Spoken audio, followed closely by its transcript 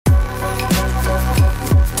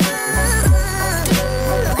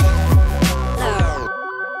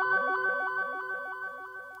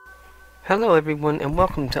Hello everyone and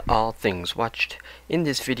welcome to All Things Watched. In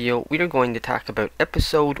this video we are going to talk about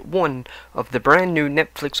episode 1 of the brand new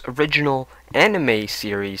Netflix original anime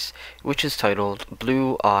series, which is titled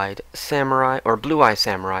Blue-Eyed Samurai or Blue-Eye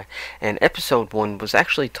Samurai, and episode 1 was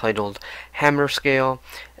actually titled Hammerscale.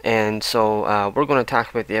 And so we're going to talk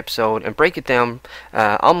about the episode and break it down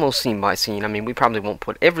almost scene by scene. I mean, we probably won't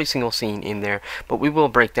put every single scene in there, but we will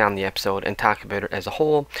break down the episode and talk about it as a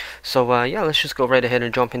whole. So yeah, let's just go right ahead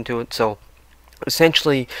and jump into it. So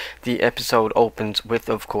essentially, the episode opens with,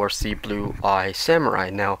 of course, the Blue-Eye Samurai.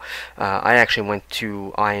 Now, I actually went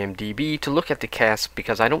to IMDb to look at the cast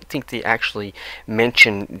because I don't think they actually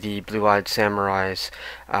mention the Blue-Eyed Samurai's.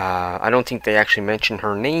 I don't think they actually mention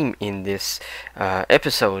her name in this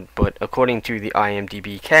episode, but according to the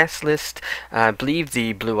IMDb cast list, I believe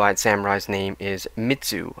the Blue-Eyed Samurai's name is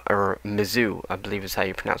Mitsu, or Mizu, I believe is how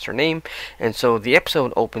you pronounce her name. And so the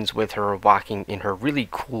episode opens with her walking in her really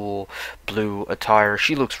cool blue attire.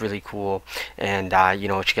 She looks really cool, and you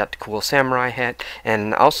know, she got the cool samurai hat.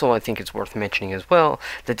 And also I think it's worth mentioning as well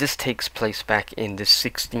that this takes place back in the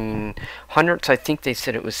 1600s. I think they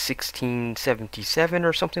said it was 1677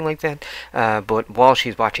 or something like that, but while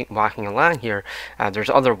she's walking along here, there's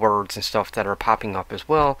other words and stuff that are popping up as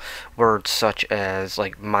well, words such as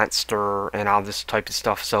like monster and all this type of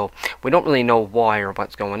stuff. So we don't really know why or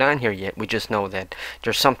what's going on here yet. We just know that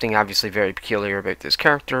there's something obviously very peculiar about this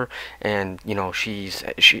character, and you know, he is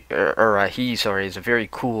a very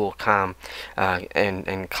cool, calm,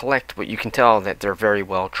 and collect, but you can tell that they're very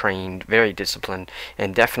well trained, very disciplined,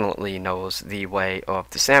 and definitely knows the way of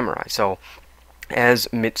the samurai. So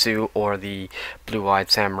as Mitsu, or the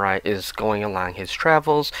Blue-Eyed Samurai, is going along his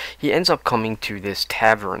travels, he ends up coming to this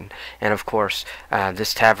tavern. And of course,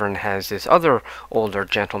 this tavern has this other older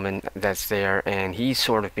gentleman that's there, and he's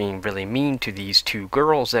sort of being really mean to these two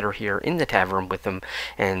girls that are here in the tavern with him.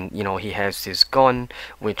 And you know, he has this gun,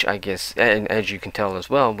 which I guess, and as you can tell as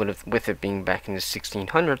well, with it being back in the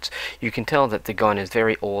 1600s, you can tell that the gun is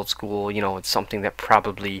very old school. You know, it's something that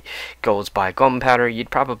probably goes by gunpowder. You'd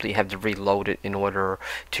probably have to reload it in order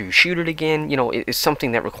to shoot it again. You know, it's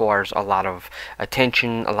something that requires a lot of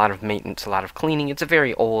attention, a lot of maintenance, a lot of cleaning. It's a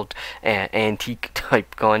very old antique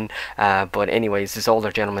type gun, but anyways, this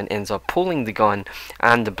older gentleman ends up pulling the gun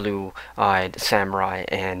on the Blue-Eyed Samurai,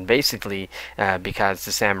 and basically because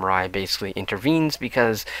the samurai basically intervenes,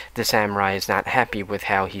 because the samurai is not happy with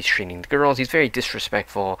how he's treating the girls. He's very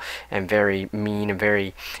disrespectful and very mean and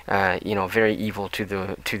very you know, very evil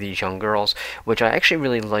to these young girls, which I actually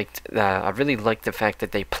really liked. I really liked the fact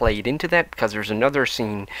that they played into that, because there's another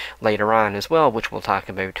scene later on as well, which we'll talk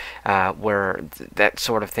about, where that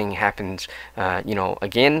sort of thing happens, you know,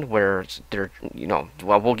 again, where there, you know,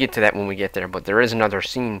 well, we'll get to that when we get there, but there is another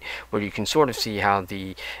scene where you can sort of see how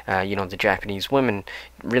the, you know, the Japanese women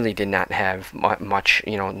really did not have much,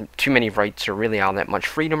 you know, too many rights or really all that much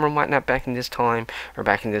freedom or whatnot back in this time, or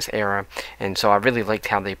back in this era. And so I really liked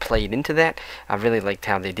how they played into that. I really liked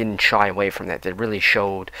how they didn't shy away from that. They really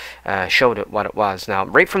showed it what it was. Now,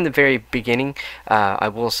 right from the very beginning, I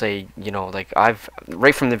will say, you know, like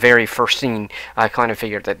right from the very first scene, I kind of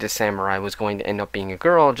figured that this samurai was going to end up being a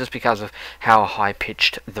girl, just because of how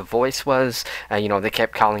high-pitched the voice was. You know, they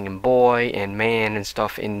kept calling him boy and man and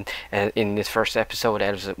stuff in this first episode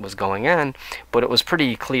as it was going on, but it was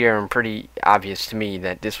pretty clear and pretty obvious to me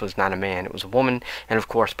that this was not a man, it was a woman. And of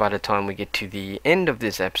course, by the time we get to the end of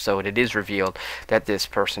this episode, it is revealed that this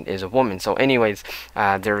person is a woman. So anyways,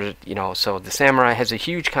 there's, you know, so the samurai has a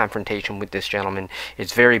huge confrontation with this gentleman.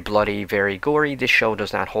 It's very bloody, very gory. This show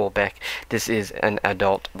does not hold back. This is an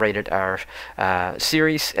adult rated R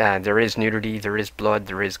series. There is nudity, there is blood,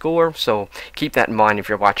 there is gore, so keep that in mind if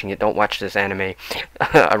you're watching it. Don't watch this anime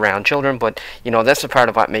around children. But you know, that's the part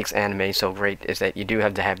of what makes anime so great, is that you do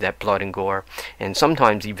have to have that blood and gore, and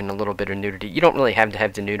sometimes even a little bit of nudity. You don't really have to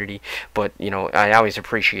have the nudity, but you know, I always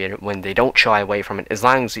appreciate it when they don't shy away from it, as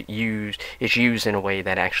long as it's used in a way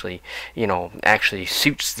that actually, you know, actually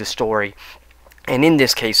suits the story. And in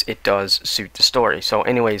this case, it does suit the story. So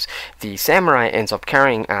anyways, the samurai ends up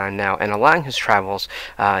carrying on now, and along his travels,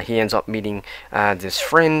 he ends up meeting this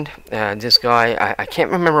friend, this guy. I can't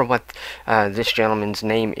remember what this gentleman's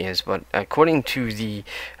name is, but according to the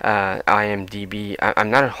IMDb, I'm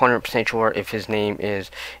not 100% sure if his name is,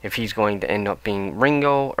 if he's going to end up being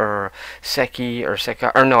Ringo or Seki or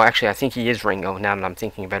Seka, or no, actually I think he is Ringo, now that I'm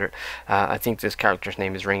thinking about it. I think this character's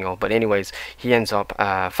name is Ringo, but anyways, he ends up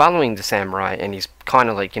following the samurai, and and he's kind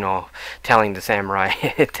of like, telling the samurai,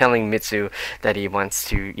 telling Mitsu that he wants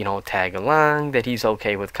to, tag along, that he's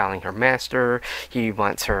okay with calling her master. He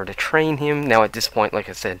wants her to train him. Now at this point, like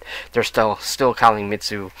I said, they're still calling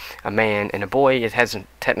Mitsu a man and a boy. It hasn't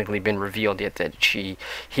technically been revealed yet that he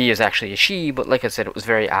is actually a she, but like I said, it was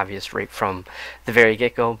very obvious right from the very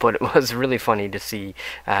get-go. But it was really funny to see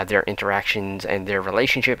their interactions and their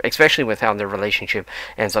relationship, especially with how their relationship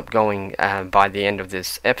ends up going by the end of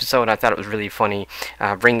this episode. I thought it was really funny.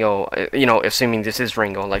 Ringo, assuming this is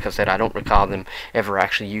Ringo, like I said, I don't recall them ever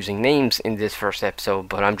actually using names in this first episode,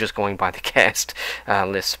 but I'm just going by the cast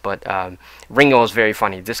list. But Ringo is very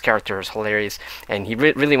funny. This character is hilarious, and he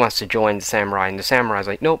really wants to join the samurai, and the samurai's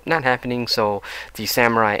like, nope, not happening. So the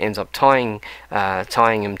samurai ends up tying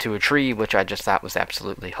him to a tree, which I just thought was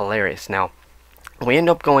absolutely hilarious. Now, we end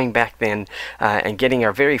up going back then and getting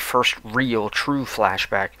our very first real, true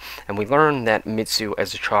flashback, and we learn that Mitsu,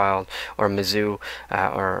 as a child, or Mizu,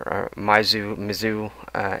 Mitsu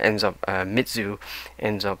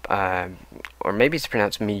ends up, or maybe it's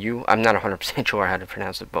pronounced Miyu. I'm not 100% sure how to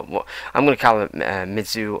pronounce it, but I'm going to call it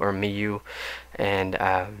Mitsu or Miyu, and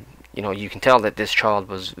you can tell that this child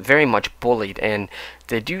was very much bullied, and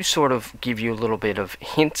they do sort of give you a little bit of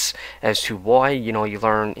hints as to why. You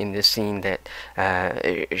learn in this scene that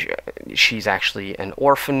she's actually an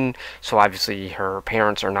orphan, so obviously her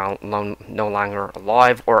parents are no longer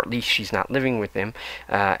alive, or at least she's not living with them,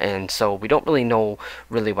 and so we don't really know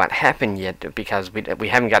what happened yet, because we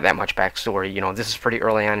haven't got that much backstory. This is pretty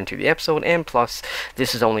early on into the episode, and plus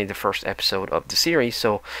this is only the first episode of the series,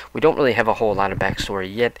 so we don't really have a whole lot of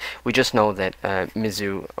backstory yet. We just know that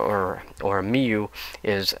Mizu or Miyu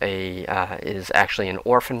is actually an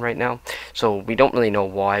orphan right now. So we don't really know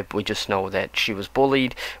why, but we just know that she was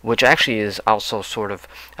bullied, which actually is also sort of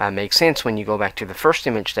makes sense when you go back to the first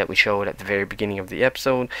image that we showed at the very beginning of the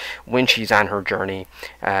episode, when she's on her journey,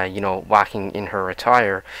 walking in her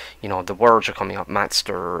attire. The words are coming up,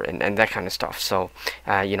 monster, and that kind of stuff. So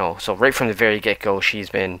so right from the very get-go, she's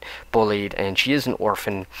been bullied, and she is an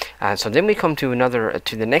orphan. So then we come to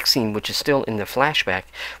the next scene, which is still in the flashback,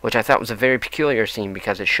 which I thought was a very peculiar scene,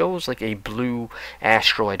 because it shows like a blue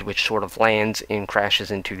asteroid which sort of lands and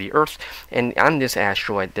crashes into the Earth, and on this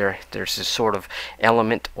asteroid there's this sort of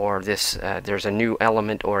element, or there's a new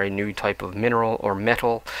element or a new type of mineral or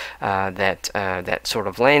metal that sort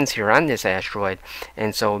of lands here on this asteroid.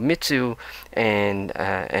 And so Mitsu and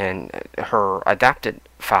her adopted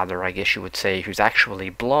father, I guess you would say, who's actually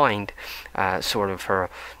blind, sort of her,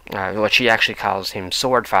 what she actually calls him,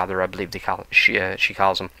 sword father, I believe she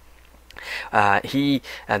calls him. They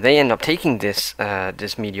end up taking this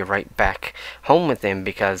meteorite back home with them,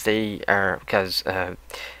 because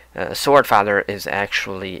Sword Father is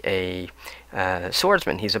actually a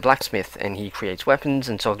swordsman. He's a blacksmith, and he creates weapons,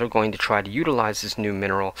 and so they're going to try to utilize this new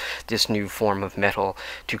mineral, this new form of metal,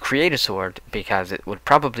 to create a sword, because it would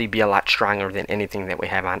probably be a lot stronger than anything that we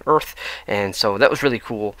have on Earth. And so that was really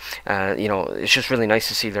cool. It's just really nice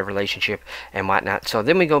to see their relationship and whatnot. So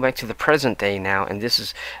then we go back to the present day now, and this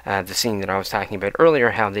is the scene that I was talking about earlier,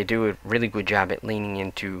 how they do a really good job at leaning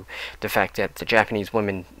into the fact that the Japanese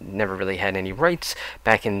women never really had any rights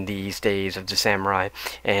back in these days of the samurai,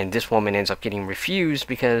 and this woman ends up getting refused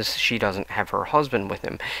because she doesn't have her husband with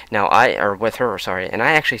him. And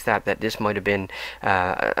I actually thought that this might have been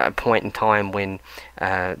a point in time when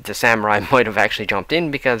the samurai might have actually jumped in,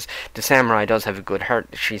 because the samurai does have a good heart.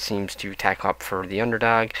 She seems to tack up for the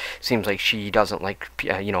underdog. Seems like she doesn't like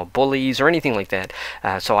bullies or anything like that.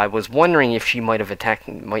 So I was wondering if she might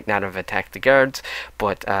not have attacked the guards,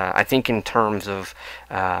 but I think in terms of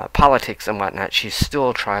politics and whatnot, she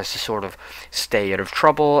still tries to sort of stay out of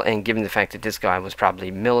trouble. And given the fact that this guy was probably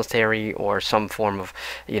military or some form of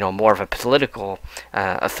more of a political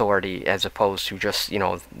authority, as opposed to just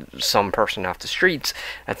some person off the streets,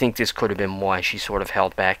 I think this could have been why she sort of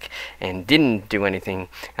held back and didn't do anything.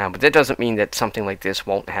 But that doesn't mean that something like this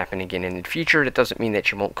won't happen again in the future. That doesn't mean that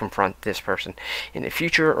she won't confront this person in the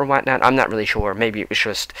future or whatnot. I'm not really sure. Maybe it was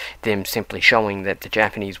just them simply showing that the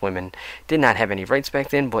Japanese women did not have any rights back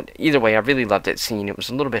then. But either way, I really loved that scene. It was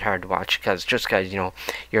a little bit hard to watch, because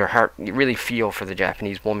your heart, you really feel for the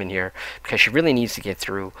Japanese woman here, because she really needs to get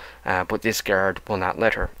through, but this guard will not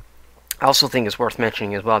let her. I also think it's worth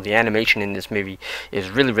mentioning as well, the animation in this movie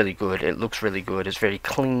is really, really good. It looks really good. It's very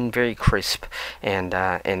clean, very crisp, and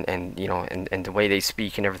you know, and the way they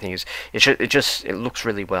speak and everything is, it looks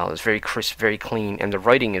really well. It's very crisp, very clean, and the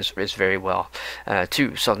writing is very well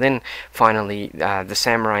too. So then finally, the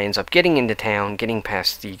samurai ends up getting into town, getting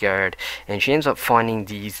past the guard, and she ends up finding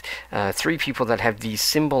these three people that have these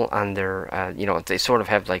symbol on their, you know, they sort of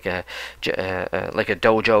have like a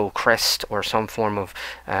dojo crest or some form of,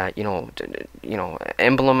 you know,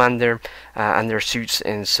 emblem on their suits.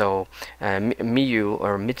 And so Miyu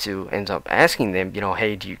or Mitsu ends up asking them, you know,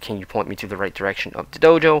 hey, can you point me to the right direction of the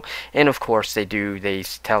dojo? And of course they do. They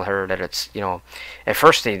tell her that it's, you know, at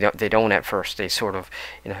first they don't. At first they sort of,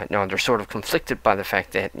 you know, they're sort of conflicted by the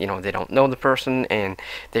fact that, you know, they don't know the person, and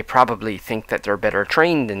they probably think that they're better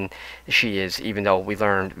trained than she is, even though we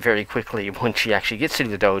learned very quickly when she actually gets to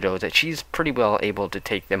the dojo that she's pretty well able to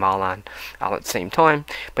take them all on all at the same time.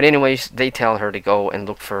 But anyways, they tell her to go and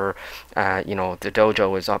look for, you know, the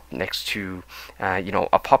dojo is up next to, you know,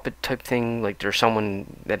 a puppet type thing, like there's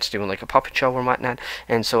someone that's doing like a puppet show or whatnot.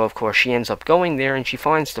 And so of course she ends up going there, and she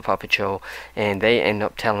finds the puppet show, and they end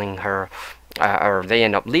up telling her, or they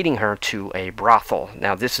end up leading her to a brothel.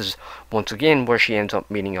 Now this is once again where she ends up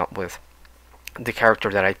meeting up with the character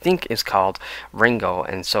that I think is called Ringo.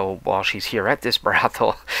 And so while she's here at this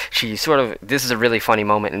brothel, she sort of, this is a really funny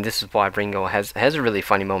moment, and this is why Ringo has a really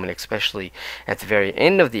funny moment, especially at the very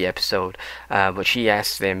end of the episode. But she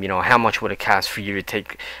asks them, you know, how much would it cost for you to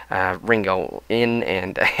take Ringo in,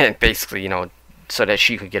 and basically, you know, so that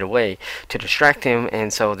she could get away to distract him.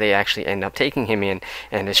 And so they actually end up taking him in,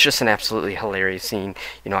 and it's just an absolutely hilarious scene.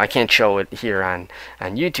 You know, I can't show it here on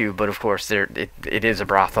YouTube, but of course it is a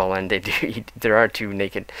brothel, and there are two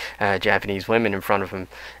naked Japanese women in front of him,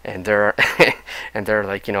 and they're and they're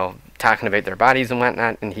like, you know, talking about their bodies and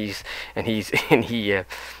whatnot, and he's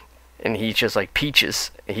just like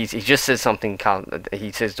peaches. He just says something called, he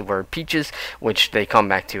says the word peaches, which they come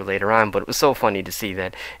back to later on. But it was so funny to see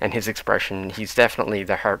that, and his expression. He's definitely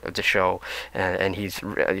the heart of the show, and he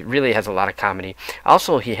really has a lot of comedy.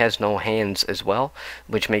 Also, he has no hands as well,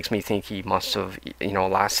 which makes me think he must have, you know,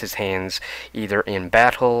 lost his hands either in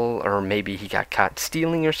battle, or maybe he got caught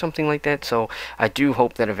stealing or something like that. So I do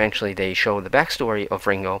hope that eventually they show the backstory of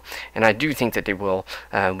Ringo, and I do think that they will.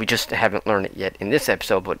 We just haven't learned it yet in this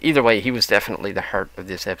episode, but either way, he was definitely the heart of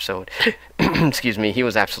this episode. Excuse me. He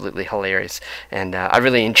was absolutely hilarious, and I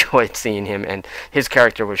really enjoyed seeing him, and his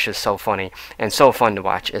character was just so funny and so fun to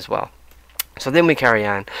watch as well. So then we carry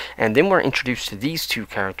on, and then we're introduced to these two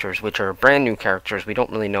characters, which are brand new characters. We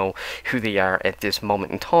don't really know who they are at this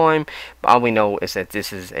moment in time. All we know is that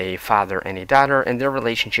this is a father and a daughter, and their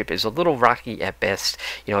relationship is a little rocky at best.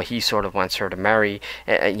 You know, he sort of wants her to marry,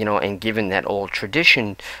 you know, and given that old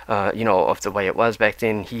tradition, you know, of the way it was back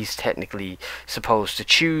then, he's technically supposed to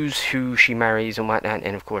choose who she marries and whatnot.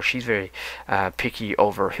 And of course, she's very picky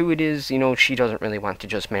over who it is. You know, she doesn't really want to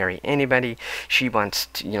just marry anybody. She wants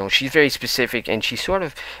to, you know, she's very specific, and she sort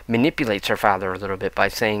of manipulates her father a little bit by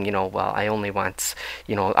saying, you know, well, I only want,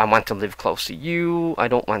 you know, I want to live close to you. I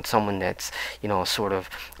don't want someone that's, you know, sort of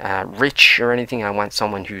rich or anything. I want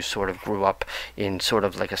someone who sort of grew up in sort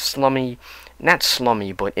of like a slummy, not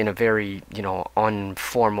slummy, but in a very, you know,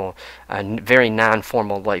 unformal, very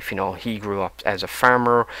non-formal life. You know, he grew up as a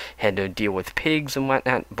farmer, had to deal with pigs and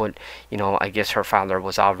whatnot, but, you know, I guess her father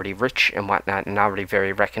was already rich and whatnot, and already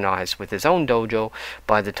very recognized with his own dojo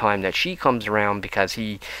by the time that she comes around, because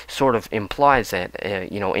he sort of implies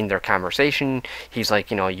that, you know, in their conversation, he's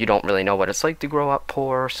like, you know, you don't really know what it's like to grow up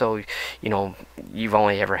poor, so, you know, you've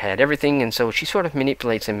only ever had everything. And so she sort of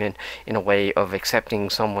manipulates him in a way of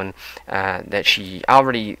accepting someone that she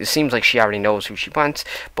already, it seems like she already knows who she wants,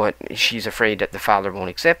 but she's afraid that the father won't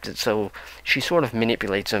accept it, so she sort of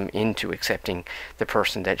manipulates him into accepting the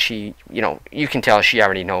person that she, you know, you can tell she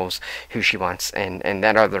already knows who she wants, and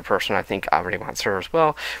that other person, I think, already wants her as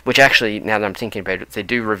well, which actually, now that I'm thinking about it, they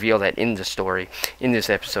do reveal that in the story, in this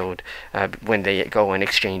episode, when they go and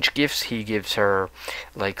exchange gifts. He gives her,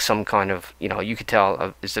 like, some kind of, you know, you could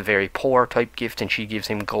tell it's a very poor type gift, and she gives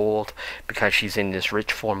him gold because she's in this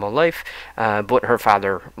rich formal life. But her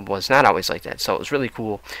father was not always like that, so it was really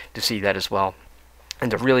cool to see that as well.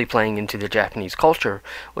 And they're really playing into the Japanese culture,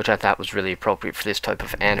 which I thought was really appropriate for this type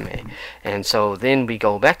of anime. And so then we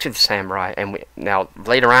go back to the samurai, and now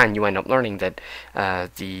later on you end up learning that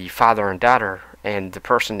the father and daughter and the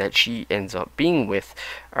person that she ends up being with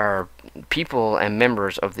are people and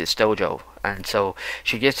members of this dojo. And so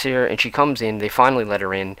she gets here and she comes in. They finally let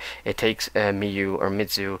her in. It takes Miyu or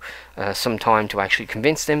Mitsu some time to actually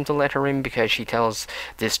convince them to let her in, because she tells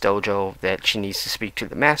this dojo that she needs to speak to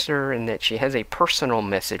the master and that she has a personal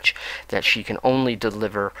message that she can only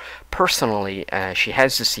deliver personally. She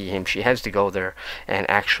has to see him. She has to go there and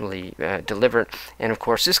actually deliver it. And of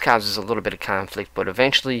course, this causes a little bit of conflict, but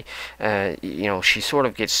eventually, she sort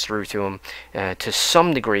of gets through to him to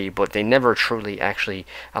some degree, but they never truly actually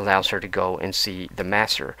allows her to go and see the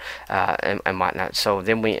master and whatnot. So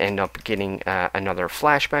then we end up getting another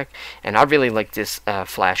flashback, and I really like this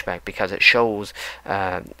flashback because it shows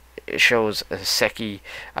Seki.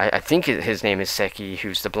 I think his name is Seki,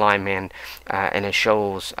 who's the blind man, and it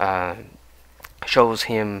shows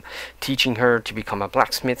him teaching her to become a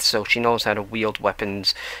blacksmith, so she knows how to wield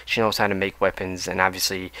weapons, she knows how to make weapons, and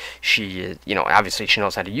obviously she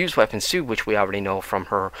knows how to use weapons too, which we already know from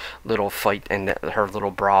her little fight and her little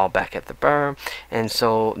brawl back at the bar. And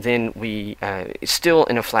so then we still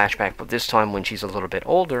in a flashback, but this time when she's a little bit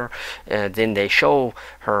older, then they show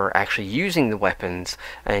her actually using the weapons,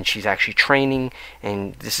 and she's actually training,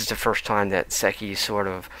 and this is the first time that Seki sort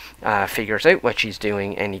of figures out what she's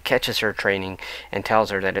doing, and he catches her training and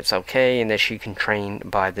tells her that it's okay and that she can train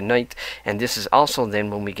by the night. And this is also then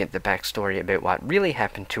when we get the backstory about what really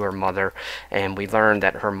happened to her mother, and we learn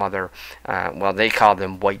that her mother, they call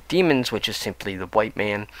them white demons, which is simply the white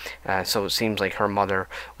man. So it seems like her mother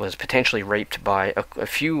was potentially raped by a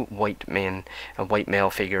few white male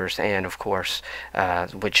figures, and of course,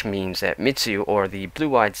 which means that Mitsu, or the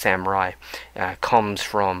blue-eyed samurai, comes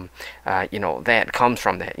from her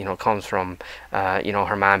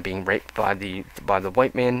mom being raped by the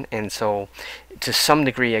white man. And so to some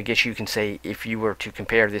degree, I guess you can say, if you were to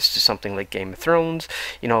compare this to something like Game of Thrones,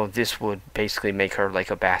 this would basically make her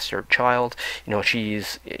like a bastard child.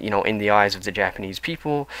 She's, in the eyes of the Japanese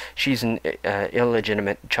people, she's an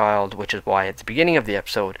illegitimate child, which is why at the beginning of the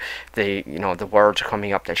episode, the words are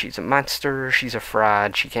coming up that she's a monster, she's a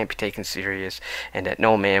fraud, she can't be taken serious, and that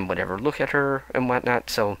no man would ever look at her and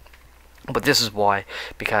whatnot. So, but this is why,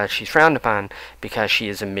 because she's frowned upon, because she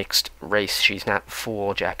is a mixed race. She's not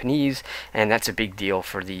full Japanese, and that's a big deal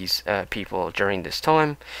for these people during this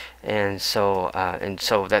time. And so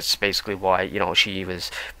that's basically why she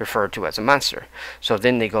was referred to as a monster. So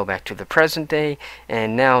then they go back to the present day,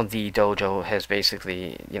 and now the dojo has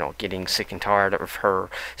basically getting sick and tired of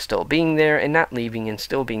her still being there and not leaving, and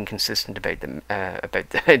still being consistent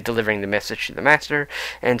about delivering the message to the master.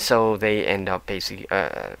 And so they end up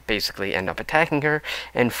basically end up attacking her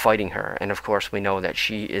and fighting her. And of course, we know that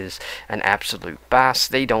she is an absolute boss.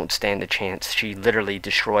 They don't stand a chance. She literally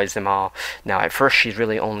destroys them all. Now, at first, she's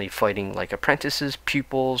really only fighting like apprentices,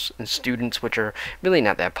 pupils, and students, which are really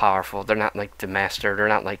not that powerful. They're not like the master. They're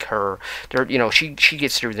not like her. She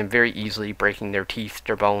gets through them very easily, breaking their teeth,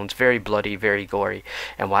 their bones, very bloody, very gory,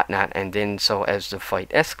 and whatnot. And then, so as the fight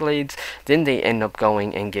escalates, then they end up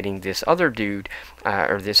going and getting this other dude,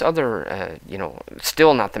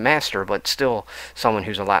 still not the master, but still someone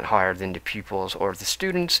who's a lot higher than the pupils or the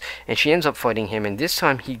students, and she ends up fighting him, and this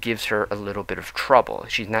time he gives her a little bit of trouble.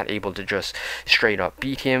 She's not able to just straight up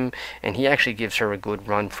beat him, and he actually gives her a good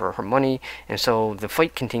run for her money. And so the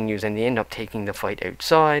fight continues, and they end up taking the fight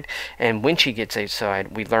outside. And when she gets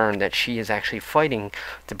outside, we learn that she is actually fighting,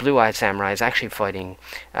 the blue-eyed samurai is actually fighting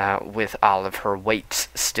with all of her weights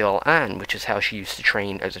still on, which is how she used to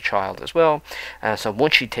train as a child as well. So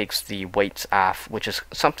once she takes the weights off, which is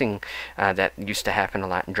something that used to happen a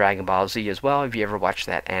lot in Dragon Ball Z as well. If you ever watched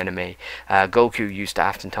that anime, Goku used to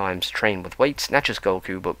oftentimes train with weights. Not just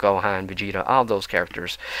Goku, but Gohan, Vegeta, all those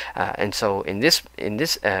characters. And so in this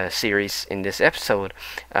series, in this episode,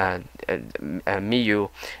 Mitsu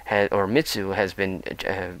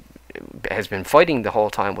has been fighting the whole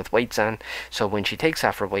time with weights on. So when she takes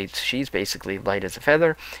off her weights, she's basically light as a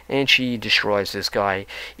feather, and she destroys this guy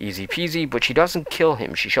easy peasy. But she doesn't kill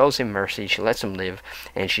him. She shows him mercy. She lets him live,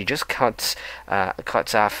 and she just cuts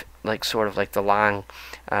off sort of like the long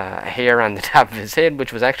hair on the top of his head,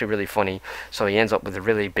 which was actually really funny. So he ends up with a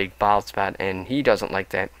really big bald spot, and he doesn't like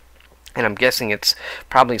that. And I'm guessing it's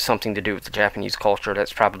probably something to do with the Japanese culture.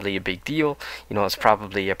 That's probably a big deal. It's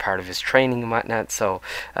probably a part of his training and whatnot. So,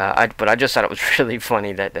 but I just thought it was really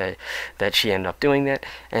funny that she ended up doing that.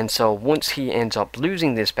 And so once he ends up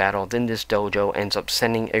losing this battle, then this dojo ends up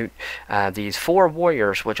sending out these 4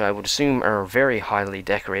 warriors, which I would assume are very highly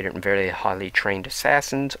decorated and very highly trained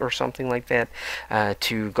assassins or something like that,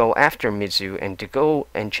 to go after Mitsu and to go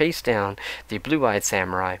and chase down the blue-eyed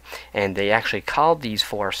samurai. And they actually called these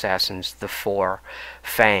 4 assassins finds the 4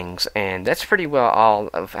 fangs. And that's pretty well all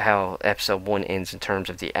of how episode 1 ends in terms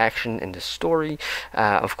of the action and the story.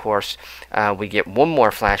 Of course, we get one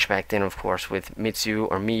more flashback then, of course, with Mitsu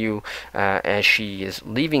or Miyu as she is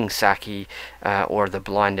leaving Saki, or the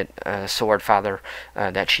blinded sword father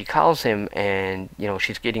that she calls him, and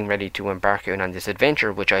she's getting ready to embark on this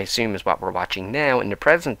adventure, which I assume is what we're watching now in the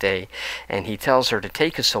present day. And he tells her to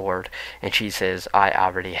take a sword, and she says, "I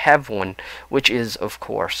already have one," which is, of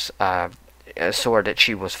course, a sword that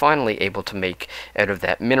she was finally able to make out of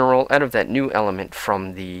that mineral, out of that new element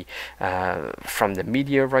from the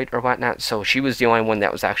meteorite or whatnot. So she was the only one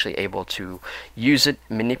that was actually able to use it,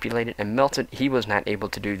 manipulate it, and melt it. He was not able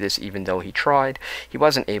to do this, even though he tried. He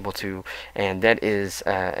wasn't able to, and that is,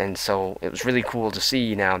 and so it was really cool to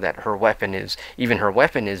see now that her weapon is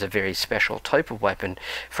a very special type of weapon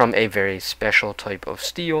from a very special type of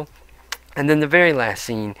steel. And then the very last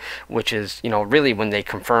scene, which is, really when they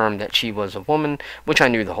confirmed that she was a woman, which I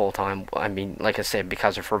knew the whole time. I mean, like I said,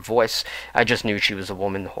 because of her voice, I just knew she was a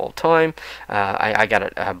woman the whole time. I got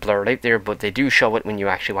it blurred out there, but they do show it when you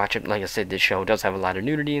actually watch it. Like I said, this show does have a lot of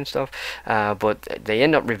nudity and stuff, but they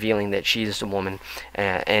end up revealing that she is the woman.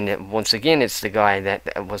 Once again, it's the guy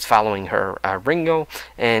that was following her, Ringo,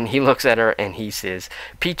 and he looks at her and he says,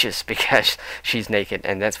 "Peaches," because she's naked,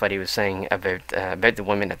 and that's what he was saying about the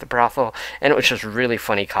women at the brothel. And it was just a really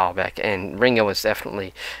funny callback, and Ringo is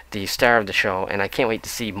definitely the star of the show, and I can't wait to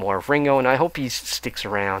see more of Ringo, and I hope he sticks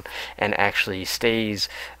around and actually stays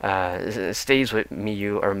with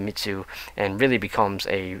Miyu or Mitsu and really becomes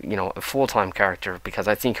a full-time character, because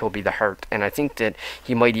I think he'll be the heart, and I think that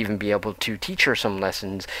he might even be able to teach her some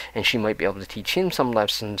lessons, and she might be able to teach him some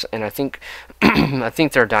lessons, and I think I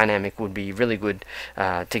think their dynamic would be really good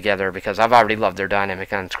together, because I've already loved their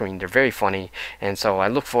dynamic on screen. They're very funny, and so I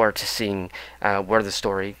look forward to seeing where the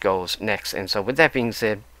story goes next. And so with that being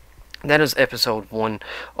said, that is episode 1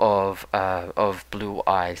 of Blue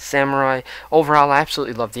Eye Samurai. Overall, I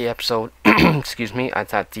absolutely loved the episode. Excuse me. I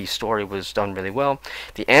thought the story was done really well.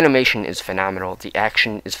 The animation is phenomenal. The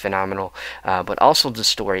action is phenomenal. But also the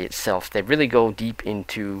story itself. They really go deep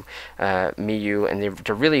into Miyu, and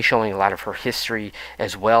they're really showing a lot of her history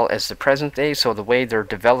as well as the present day. So the way they're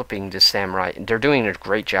developing this samurai, they're doing a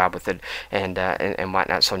great job with it and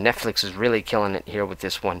whatnot. So Netflix is really killing it here with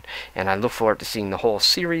this one. And I look forward to seeing the whole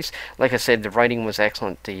series. Like I said, the writing was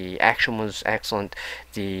excellent, the action was excellent,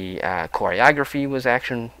 the choreography was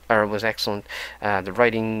excellent. The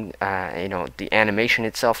writing, the animation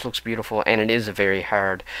itself looks beautiful, and it is a very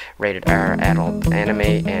hard rated R adult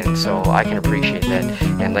anime, and so I can appreciate that.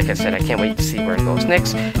 And like I said, I can't wait to see where it goes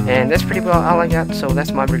next. And that's pretty well all I got. So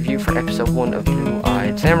that's my review for episode 1 of Blue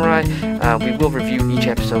Eyed Samurai. We will review each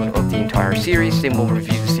episode of the entire series, then we'll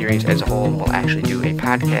review the series as a whole, and we'll actually do a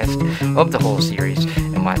podcast of the whole series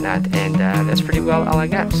and whatnot. And that's pretty well all I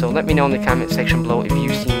got. So let me know in the comment section below if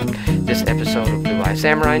you've seen this episode of Blue Eye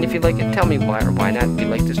Samurai, and if you like it, tell me why or why not. If you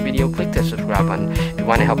like this video, click that subscribe button. If you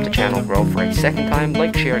want to help the channel grow for a second time,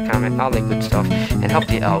 like, share, comment, all that good stuff, and help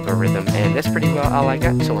the algorithm. And that's pretty well all I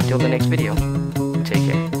got. So until the next video.